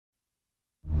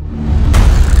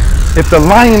If the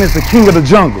lion is the king of the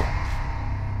jungle,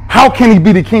 how can he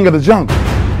be the king of the jungle?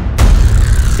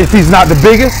 If he's not the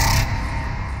biggest,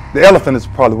 the elephant is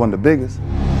probably one of the biggest.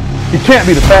 He can't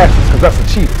be the fastest because that's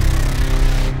a cheetah.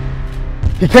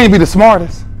 He can't be the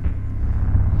smartest.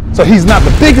 So he's not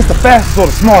the biggest, the fastest, or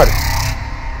the smartest.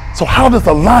 So how does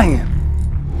a lion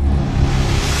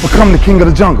become the king of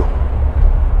the jungle?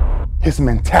 His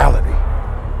mentality.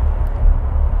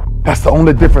 That's the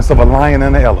only difference of a lion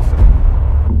and an elephant.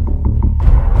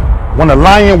 When a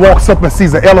lion walks up and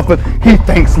sees an elephant, he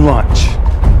thinks lunch.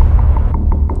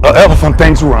 An elephant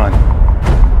thinks run.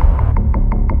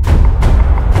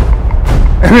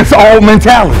 And it's all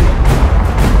mentality.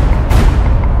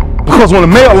 Because when a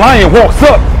male lion walks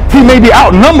up, he may be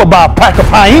outnumbered by a pack of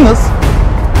hyenas,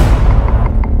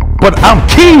 but I'm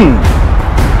king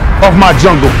of my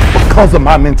jungle because of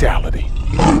my mentality.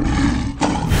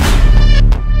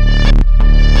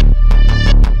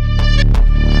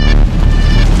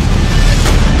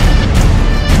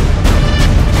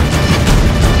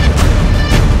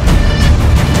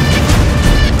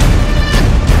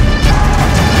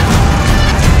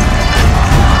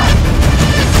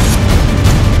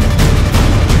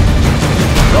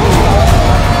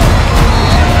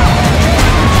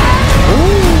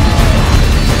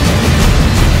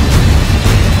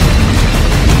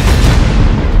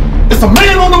 It's a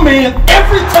man on a man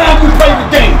every time we play the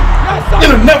game.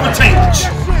 It'll never change.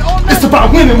 It's about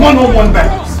winning one-on-one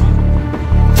battles.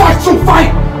 Fight your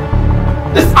fight.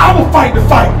 It's our fight to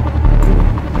fight.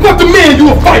 Not the man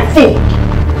you will fight for.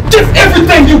 Give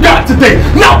everything you got today,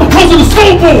 not because of the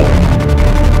scoreboard,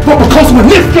 but because when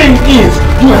this game ends,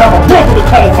 you will have a brother to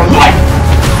call for life.